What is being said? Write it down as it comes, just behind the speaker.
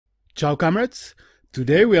Ciao comrades!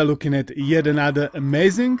 Today we are looking at yet another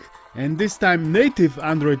amazing and this time native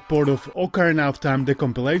Android port of Ocarina of Time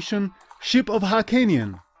decompilation, Ship of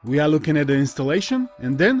Harkinian. We are looking at the installation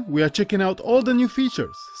and then we are checking out all the new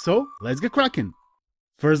features, so let's get cracking!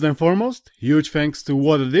 First and foremost, huge thanks to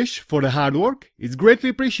Waterdish for the hard work, it's greatly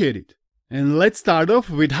appreciated. And let's start off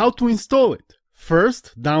with how to install it.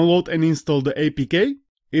 First, download and install the APK.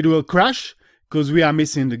 It will crash because we are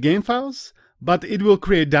missing the game files, but it will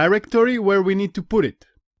create a directory where we need to put it.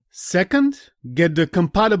 Second, get the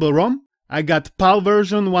compatible ROM. I got PAL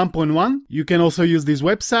version 1.1. You can also use this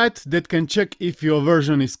website that can check if your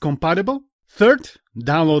version is compatible. Third,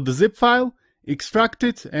 download the zip file, extract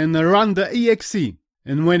it and run the exe.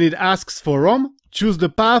 And when it asks for ROM, choose the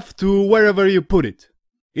path to wherever you put it.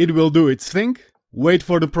 It will do its thing, wait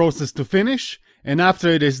for the process to finish, and after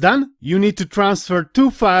it is done, you need to transfer 2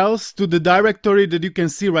 files to the directory that you can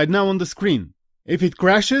see right now on the screen. If it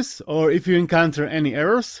crashes or if you encounter any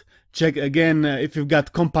errors, check again if you've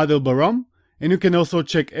got compatible ROM, and you can also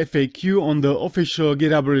check FAQ on the official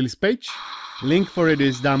GitHub release page. Link for it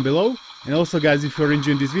is down below. And also guys, if you're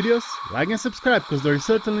enjoying these videos, like and subscribe because there is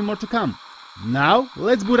certainly more to come. Now,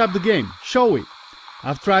 let's boot up the game, shall we?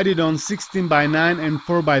 I've tried it on 16:9 and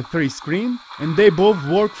 4:3 screen, and they both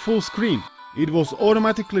work full screen. It was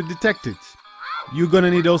automatically detected. You're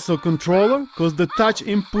gonna need also controller, cause the touch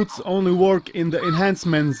inputs only work in the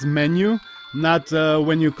enhancements menu, not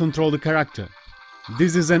when you control the character.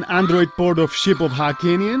 This is an Android port of Ship of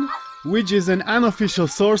Harkinian, which is an unofficial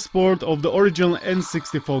source port of the original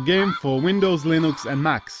N64 game for Windows, Linux and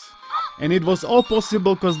Macs. And it was all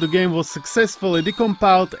possible cause the game was successfully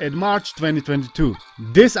decompiled in March 2022.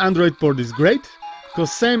 This Android port is great,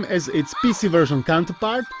 cause same as its PC version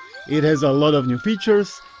counterpart, it has a lot of new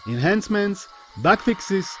features, enhancements, bug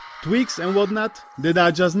fixes, tweaks and whatnot that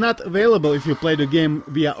are just not available if you play the game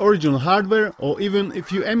via original hardware or even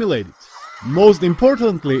if you emulate it. Most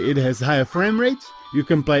importantly, it has higher frame rate, you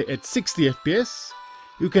can play at 60 FPS,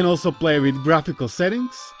 you can also play with graphical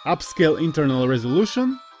settings, upscale internal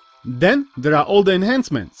resolution. Then there are all the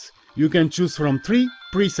enhancements. You can choose from 3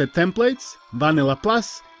 preset templates, Vanilla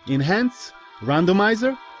Plus, Enhance,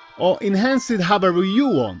 Randomizer, or enhance it however you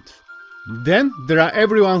want. Then there are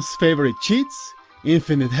everyone's favorite cheats,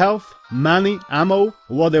 infinite health, money, ammo,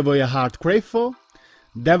 whatever your heart craves for.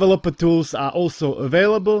 Developer tools are also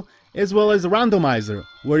available, as well as Randomizer,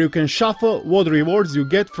 where you can shuffle what rewards you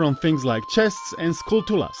get from things like chests and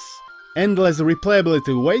Skulltulas. Endless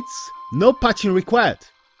replayability waits, no patching required.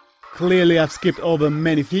 Clearly I've skipped over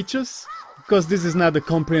many features, because this is not a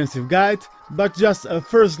comprehensive guide, but just a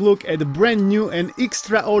first look at a brand new and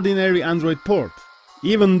extraordinary Android port.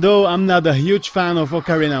 Even though I'm not a huge fan of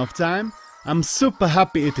Ocarina of Time, I'm super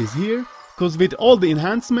happy it is here, cause with all the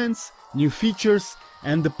enhancements, new features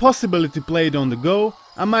and the possibility to play it on the go,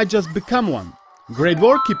 I might just become one. Great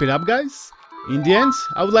work, keep it up guys! In the end,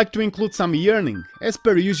 I would like to include some Yearning, as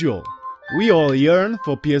per usual. We all yearn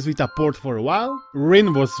for PS Vita port for a while,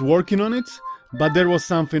 Rin was working on it, but there was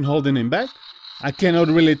something holding him back. I cannot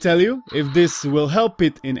really tell you if this will help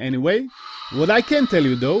it in any way. What I can tell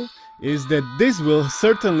you though, is that this will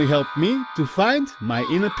certainly help me to find my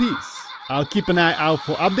inner peace. I'll keep an eye out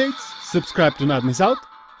for updates, subscribe to not miss out.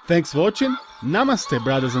 Thanks for watching, namaste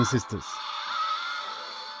brothers and sisters.